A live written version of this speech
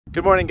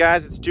Good morning,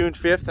 guys. It's June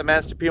 5th. I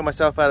managed to peel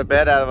myself out of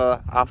bed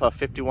off a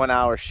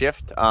 51-hour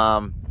shift.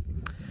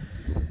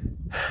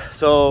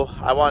 So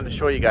I wanted to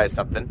show you guys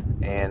something,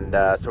 and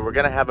so we're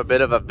gonna have a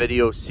bit of a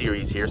video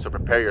series here. So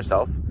prepare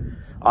yourself.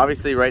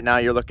 Obviously, right now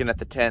you're looking at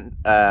the Fendt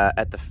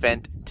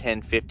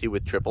 1050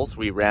 with triples.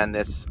 We ran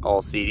this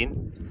all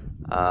seeding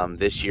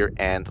this year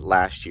and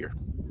last year.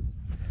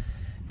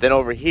 Then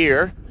over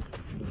here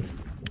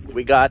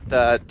we got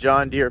the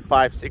John Deere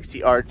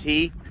 560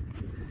 RT.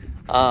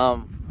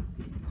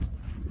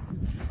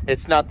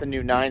 It's not the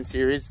new 9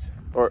 series,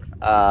 or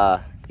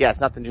yeah,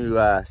 it's not the new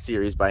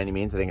series by any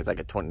means. I think it's like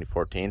a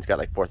 2014. It's got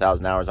like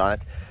 4,000 hours on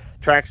it.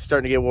 Tracks are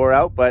starting to get wore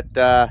out, but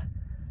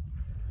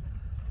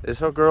this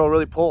whole girl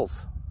really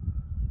pulls.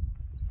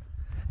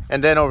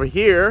 And then over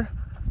here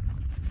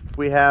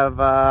we have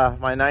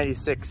my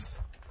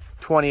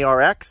 9620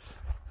 RX,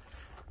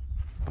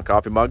 a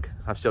coffee mug.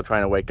 I'm still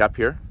trying to wake up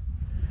here.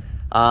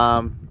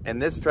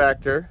 And this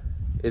tractor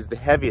is the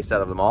heaviest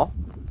out of them all.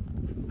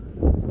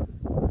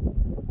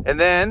 And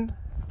then,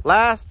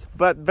 last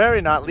but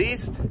very not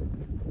least,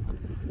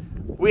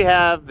 we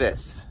have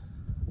this.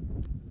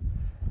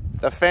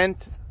 The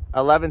Fendt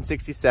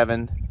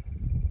 1167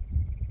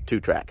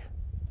 2-track.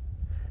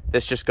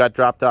 This just got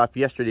dropped off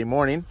yesterday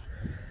morning.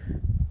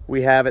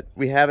 We have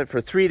it for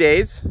 3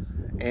 days.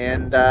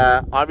 And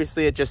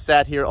obviously it just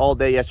sat here all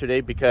day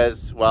yesterday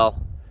because,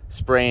 well,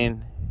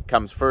 spraying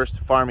comes first.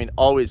 Farming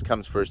always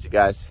comes first, you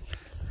guys.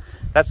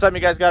 That's something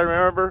you guys got to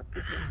remember.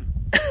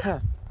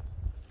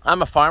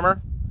 I'm a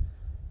farmer.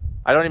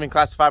 I don't even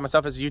classify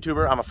myself as a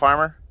YouTuber. I'm a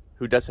farmer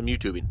who does some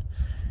YouTubing.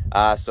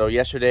 So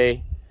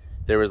yesterday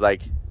there was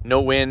like no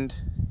wind.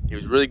 It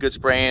was really good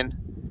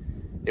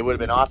spraying. It would have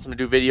been awesome to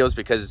do videos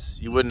because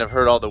you wouldn't have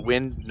heard all the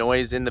wind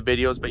noise in the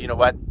videos. But you know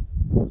what?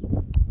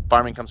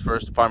 Farming comes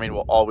first. Farming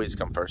will always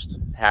come first.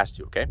 It has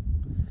to, okay?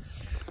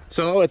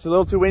 So it's a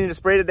little too windy to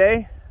spray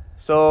today.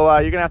 So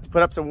you're gonna have to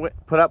put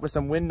up with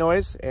some wind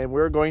noise, and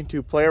we're going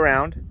to play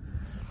around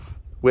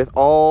with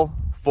all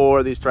 4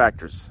 of these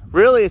tractors.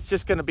 Really, it's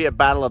just gonna be a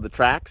battle of the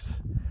tracks.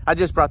 I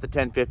just brought the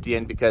 1050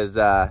 in because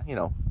you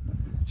know,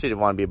 she didn't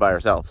want to be by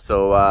herself.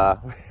 So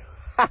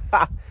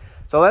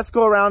so let's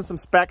go around some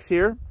specs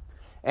here,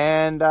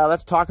 and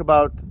let's talk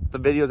about the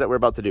videos that we're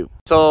about to do.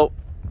 So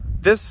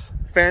this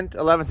Fendt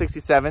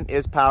 1167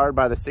 is powered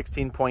by the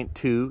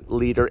 16.2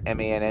 liter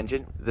MAN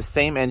engine, the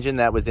same engine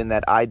that was in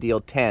that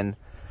Ideal 10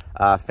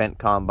 Fendt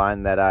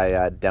combine that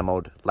I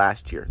demoed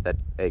last year that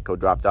ACO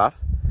dropped off.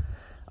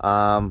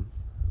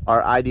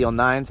 Our Ideal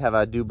 9s have,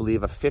 I do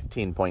believe, a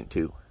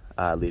 15.2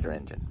 liter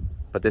engine,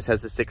 but this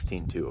has the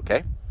 16.2,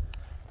 okay?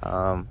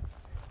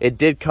 It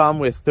did come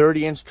with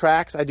 30-inch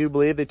tracks, I do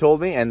believe they told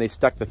me, and they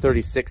stuck the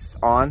 36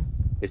 on.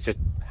 It's just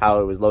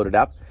how it was loaded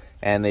up,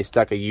 and they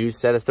stuck a used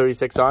set of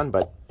 36 on,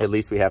 but at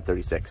least we have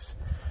 36.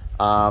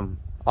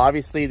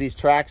 Obviously, these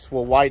tracks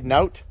will widen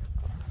out.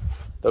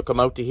 They'll come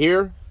out to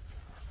here,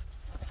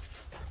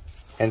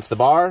 hence the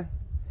bar,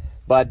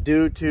 but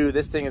due to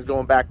this thing is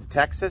going back to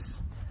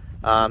Texas,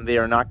 they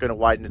are not going to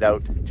widen it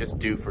out just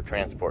due for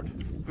transport.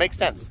 Makes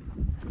sense.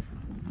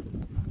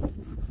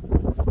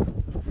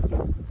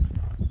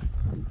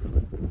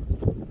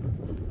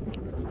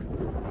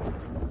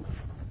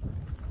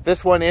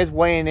 This one is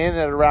weighing in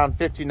at around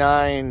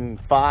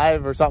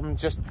 59.5 or something,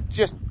 just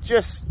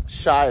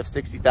shy of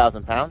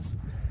 60,000 pounds.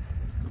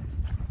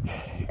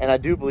 And I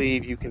do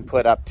believe you can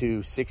put up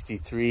to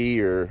 63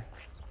 or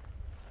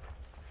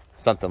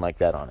something like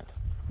that on it.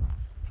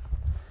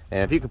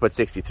 And if you can put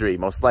 63,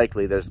 most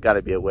likely there's got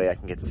to be a way I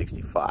can get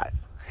 65.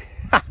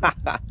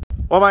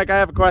 Well, Mike, I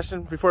have a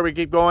question before we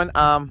keep going.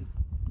 I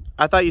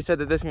thought you said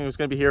that this thing was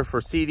going to be here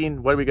for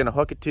seeding. What are we going to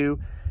hook it to?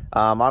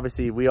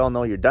 Obviously, we all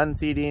know you're done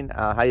seeding.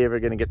 How are you ever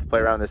going to get to play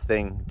around this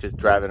thing just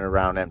driving it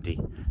around empty?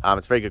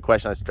 It's a very good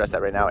question. Let's address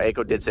that right now.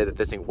 ACO did say that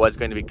this thing was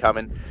going to be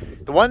coming.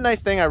 The one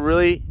nice thing I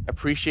really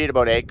appreciate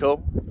about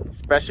ACO,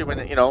 especially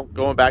when, you know,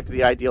 going back to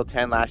the Ideal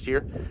 10 last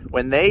year,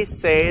 when they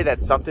say that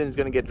something is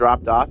going to get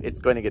dropped off, it's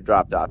going to get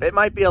dropped off. It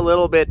might be a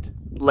little bit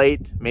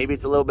late, maybe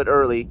it's a little bit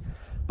early,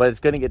 but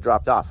it's going to get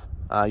dropped off.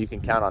 You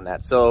can count on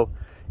that. So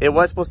it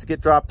was supposed to get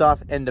dropped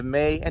off end of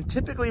May, and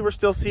typically we're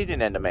still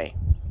seeding end of May.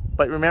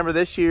 But remember,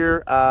 this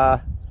year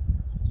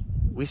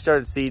we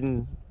started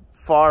seeding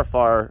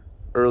far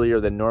earlier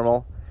than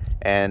normal,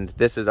 and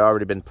this had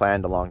already been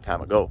planned a long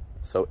time ago.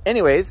 So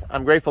anyways,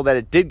 I'm grateful that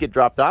it did get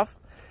dropped off,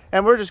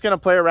 and we're just going to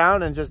play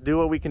around and just do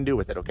what we can do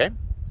with it, okay?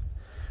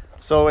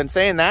 So in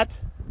saying that,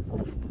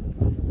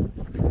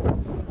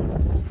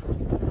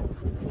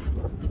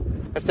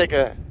 let's take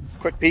a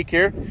quick peek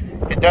here.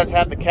 It does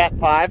have the Cat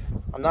 5.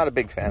 I'm not a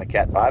big fan of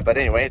Cat 5, but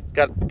anyway, it's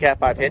got the Cat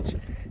 5 hitch.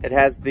 It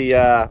has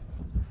the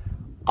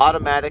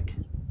automatic.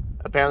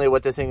 Apparently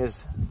what this thing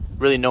is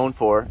really known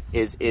for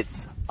is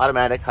its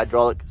automatic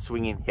hydraulic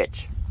swinging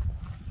hitch.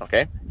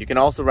 Okay, you can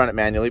also run it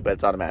manually, but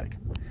it's automatic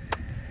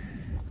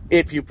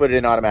if you put it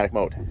in automatic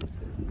mode.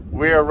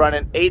 We are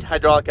running 8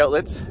 hydraulic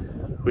outlets,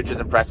 which is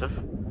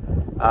impressive.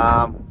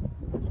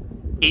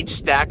 Each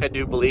stack, I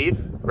do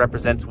believe,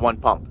 represents 1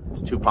 pump.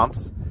 It's 2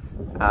 pumps.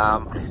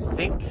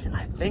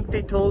 I think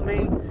they told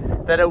me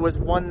that it was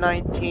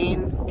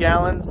 119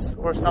 gallons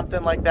or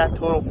something like that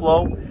total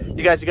flow.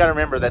 You guys, you got to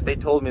remember that they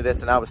told me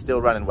this and I was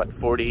still running, what,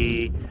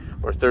 40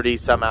 or 30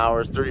 some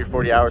hours, 30 or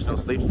 40 hours no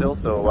sleep still.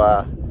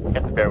 So you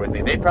have to bear with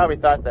me. They probably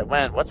thought that,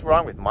 man, what's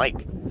wrong with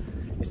Mike?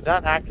 He's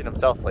not acting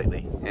himself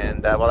lately.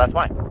 And well, that's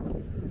fine.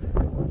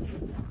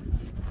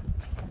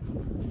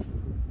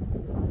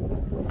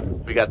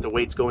 We got the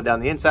weights going down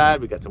the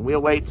inside. We got some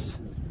wheel weights.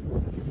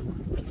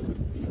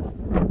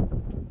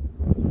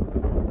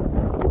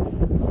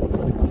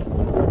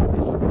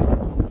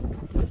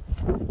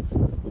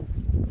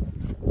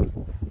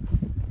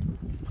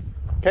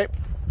 Okay.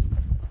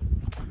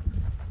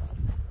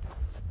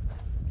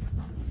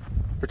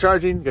 For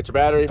charging, you got your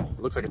battery.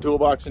 Looks like a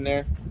toolbox in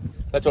there.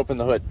 Let's open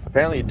the hood.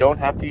 Apparently you don't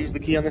have to use the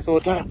key on this all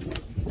the time.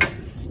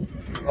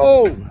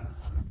 Oh!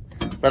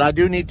 But I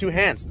do need two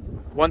hands.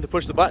 One to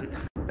push the button.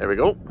 There we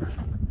go.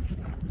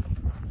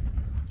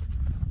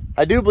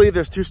 I do believe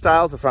there's two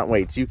styles of front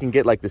weights. You can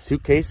get like the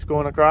suitcase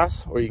going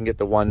across, or you can get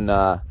the one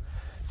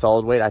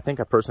solid weight. I think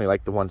I personally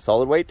like the one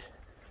solid weight.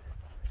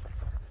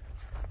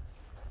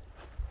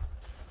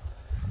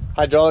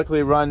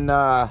 Hydraulically run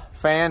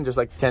fan, just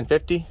like the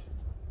 1050.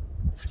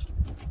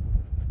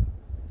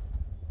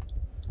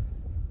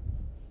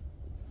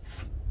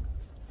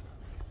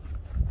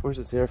 Where's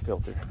its air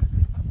filter?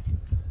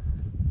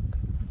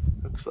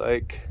 Looks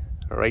like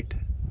right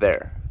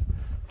there.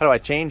 How do I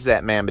change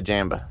that mamba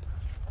jamba?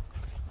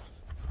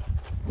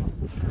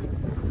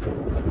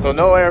 So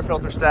no air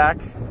filter stack.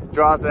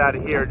 Draws it out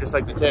of here just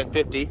like the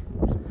 1050.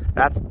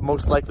 That's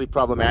most likely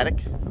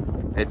problematic.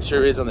 It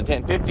sure is on the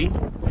 1050.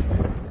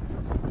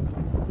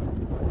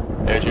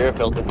 There's your air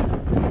filter.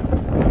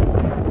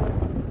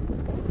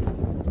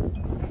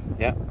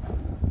 Yeah.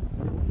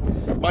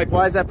 Mike,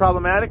 why is that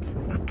problematic?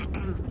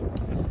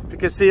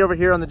 Because see over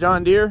here on the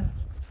John Deere,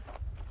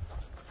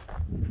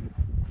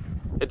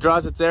 it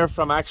draws its air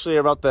from actually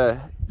about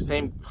the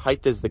same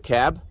height as the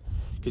cab,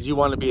 because you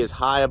want to be as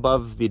high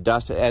above the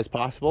dust as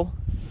possible.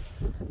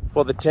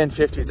 Well, the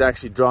 1050 is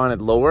actually drawing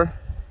it lower,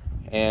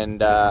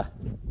 and yeah,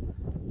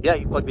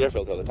 you plug the air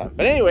filter all the time.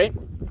 But anyway,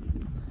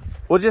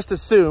 we'll just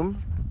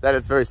assume that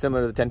it's very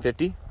similar to the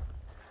 1050.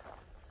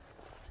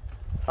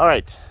 All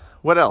right,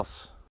 what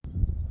else?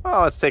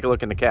 Well, let's take a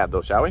look in the cab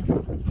though, shall we?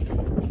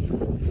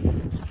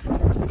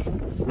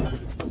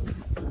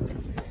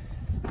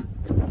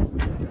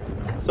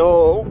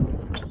 So,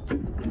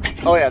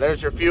 oh yeah,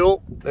 there's your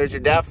fuel, there's your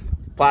def,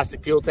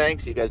 plastic fuel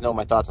tanks. You guys know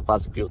my thoughts on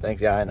plastic fuel tanks.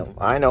 Yeah,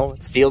 I know.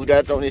 Steel's got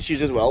its own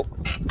issues as well.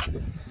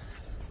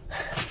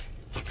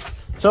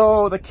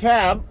 So the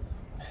cab,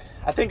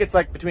 I think it's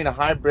like between a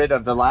hybrid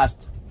of the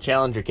last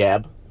Challenger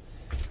cab,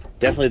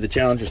 definitely the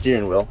Challenger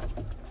steering wheel,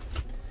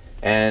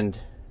 and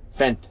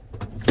Fendt.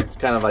 It's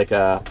kind of like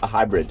a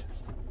hybrid.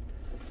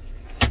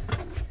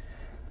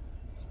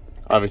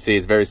 Obviously,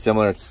 it's very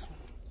similar. It's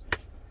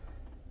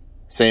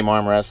same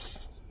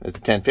armrests as the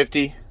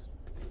 1050.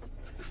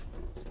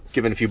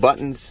 Given a few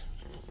buttons.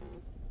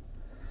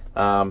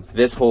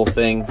 This whole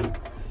thing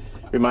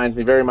reminds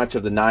me very much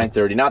of the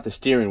 930. Not the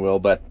steering wheel,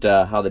 but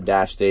how the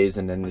dash stays,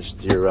 and then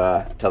just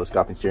your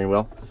telescoping steering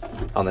wheel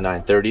on the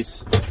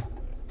 930s.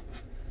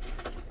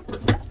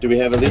 Do we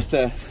have at least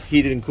a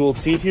heated and cooled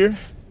seat here?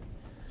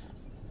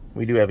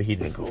 We do have a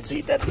heated and cooled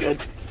seat. That's good.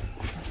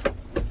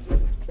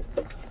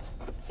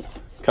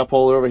 Cup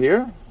holder over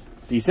here.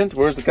 Decent.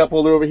 Where's the cup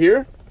holder over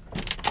here?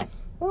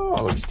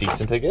 Oh, looks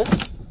decent, I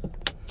guess.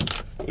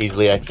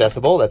 Easily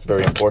accessible. That's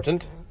very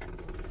important.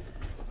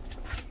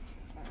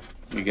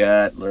 We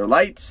got little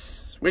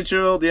lights,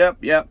 windshield. Yep.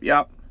 Yeah,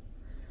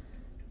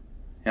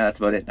 that's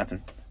about it.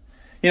 Nothing.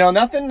 You know,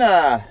 nothing.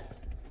 Not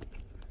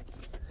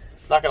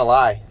gonna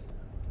lie.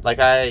 Like,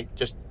 I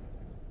just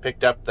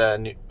picked up the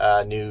new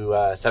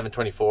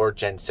 724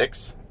 Gen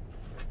 6.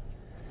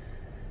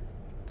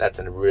 That's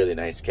a really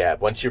nice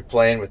cab. Once you're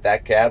playing with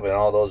that cab and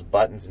all those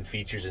buttons and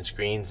features and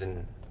screens,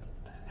 and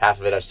half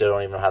of it I still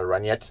don't even know how to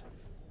run yet.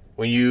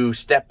 When you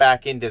step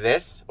back into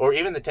this, or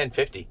even the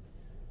 1050,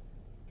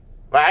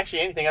 well, actually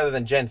anything other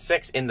than Gen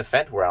 6 in the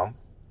Fendt realm,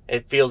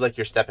 it feels like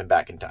you're stepping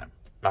back in time.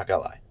 Not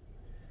gonna lie.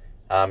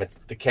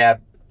 The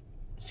cab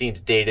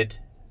seems dated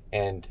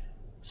and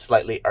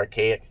slightly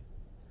archaic.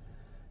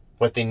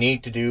 What they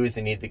need to do is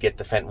they need to get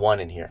the Fendt 1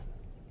 in here.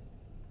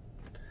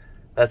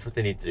 That's what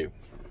they need to do.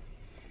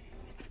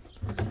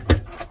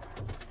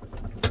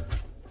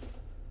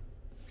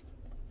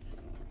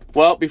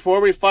 Well,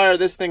 before we fire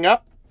this thing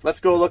up, let's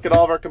go look at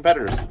all of our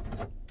competitors.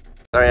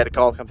 Sorry, I had a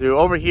call come through.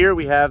 Over here,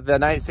 we have the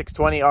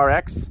 9620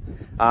 RX.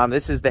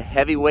 This is the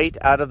heavyweight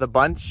out of the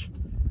bunch.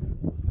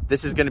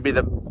 This is going to be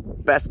the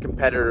best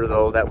competitor,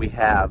 though, that we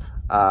have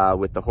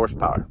with the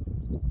horsepower.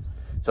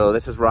 So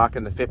this is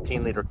rocking the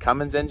 15-liter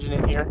Cummins engine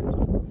in here.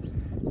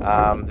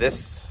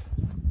 This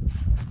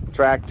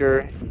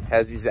tractor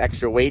has these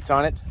extra weights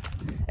on it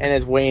and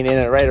is weighing in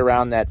at right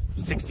around that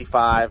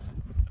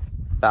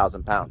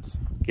 65,000 pounds,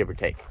 give or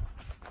take.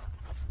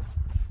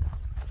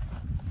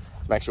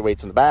 Some extra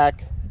weights in the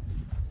back.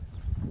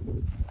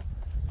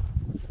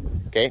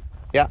 Okay,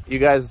 Yeah, you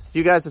guys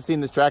have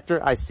seen this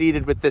tractor. I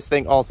seeded with this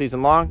thing all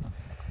season long.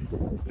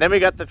 Then we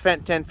got the Fendt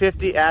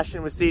 1050.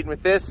 Ashtyn was seeding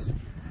with this.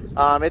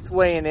 It's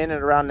weighing in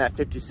at around that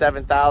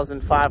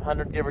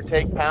 57,500, give or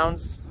take,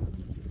 pounds.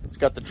 It's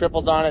got the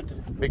triples on it,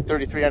 big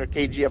 3,300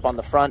 kg up on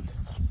the front.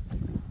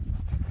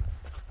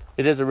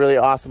 It is a really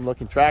awesome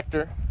looking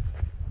tractor.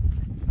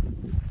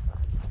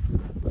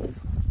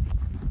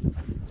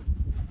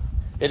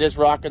 It is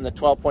rocking the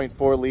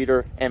 12.4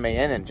 liter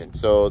MAN engine.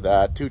 So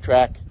the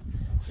 2-track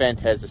Fendt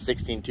has the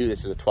 16.2,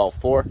 this is a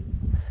 12.4.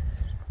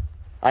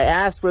 I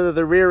asked whether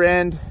the rear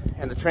end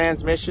and the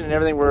transmission and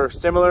everything were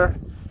similar.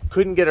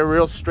 Couldn't get a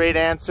real straight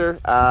answer.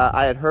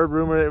 I had heard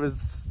rumor it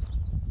was,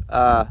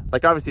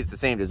 like obviously it's the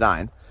same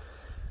design.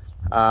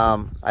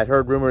 I'd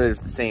heard rumor it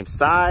was the same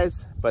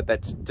size, but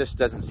that just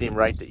doesn't seem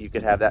right that you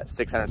could have that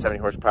 670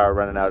 horsepower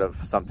running out of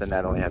something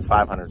that only has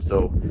 500.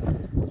 So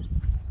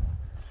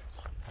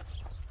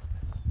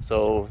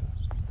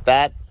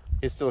that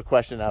is still a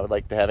question I would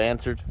like to have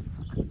answered.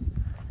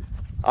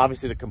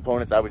 Obviously the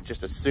components I would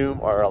just assume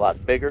are a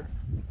lot bigger.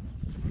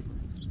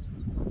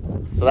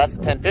 So that's the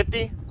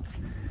 1050.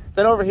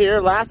 Then over here,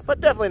 last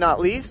but definitely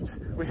not least,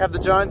 we have the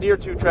John Deere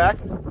 2-track.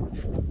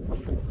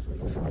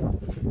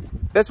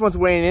 This one's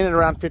weighing in at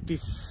around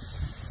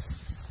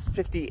 57,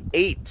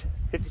 58.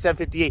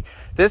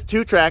 This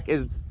 2-track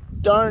is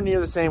darn near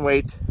the same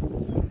weight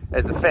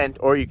as the Fendt,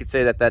 or you could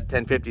say that that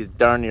 1050 is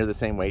darn near the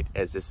same weight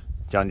as this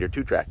John Deere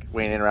 2-track,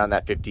 weighing in around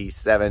that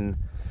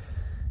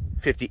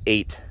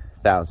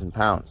 58,000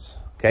 pounds.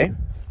 Okay.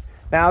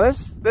 Now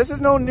this is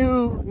no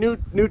new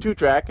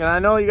 2-track, and I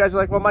know you guys are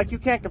like, well, Mike, you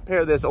can't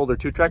compare this older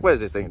 2-track. What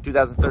is this thing?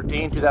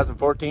 2013,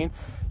 2014?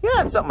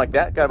 Yeah, it's something like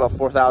that. Got about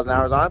 4,000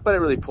 hours on it, but it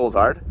really pulls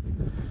hard.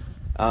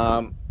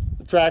 The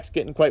track's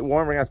getting quite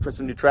warm. We're gonna have to put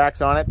some new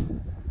tracks on it.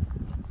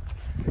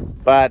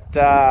 But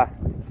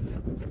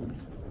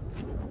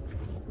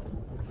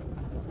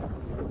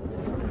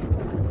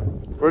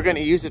we're gonna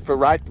use it for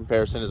ride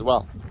comparison as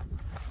well.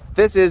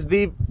 This is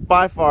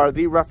by far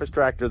the roughest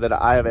tractor that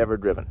I have ever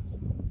driven.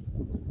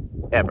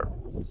 Ever.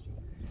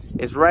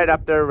 It's right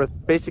up there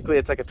with, basically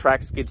it's like a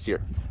track skid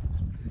steer.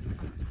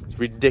 It's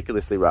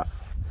ridiculously rough.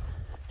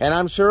 And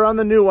I'm sure on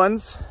the new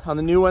ones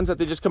that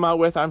they just come out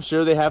with, I'm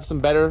sure they have some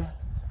better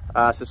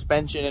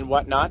suspension and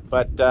whatnot,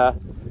 but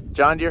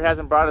John Deere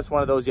hasn't brought us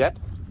one of those yet.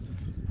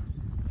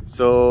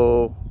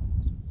 So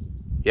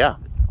yeah,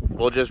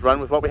 we'll just run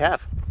with what we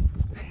have.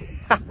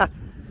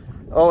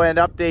 Oh, and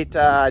update,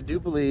 I do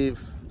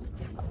believe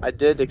I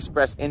did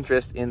express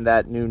interest in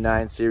that new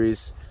 9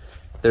 Series.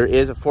 There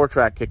is a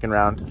 4-track kicking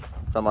around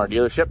from our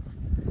dealership,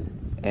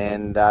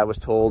 and I was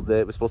told that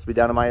it was supposed to be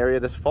down in my area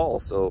this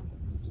fall, so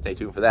stay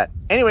tuned for that.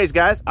 Anyways,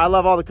 guys, I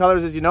love all the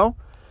colors, as you know.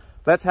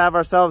 Let's have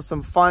ourselves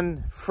some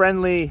fun,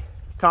 friendly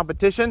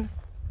competition,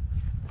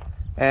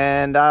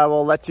 and I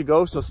will let you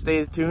go, so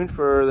stay tuned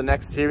for the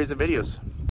next series of videos.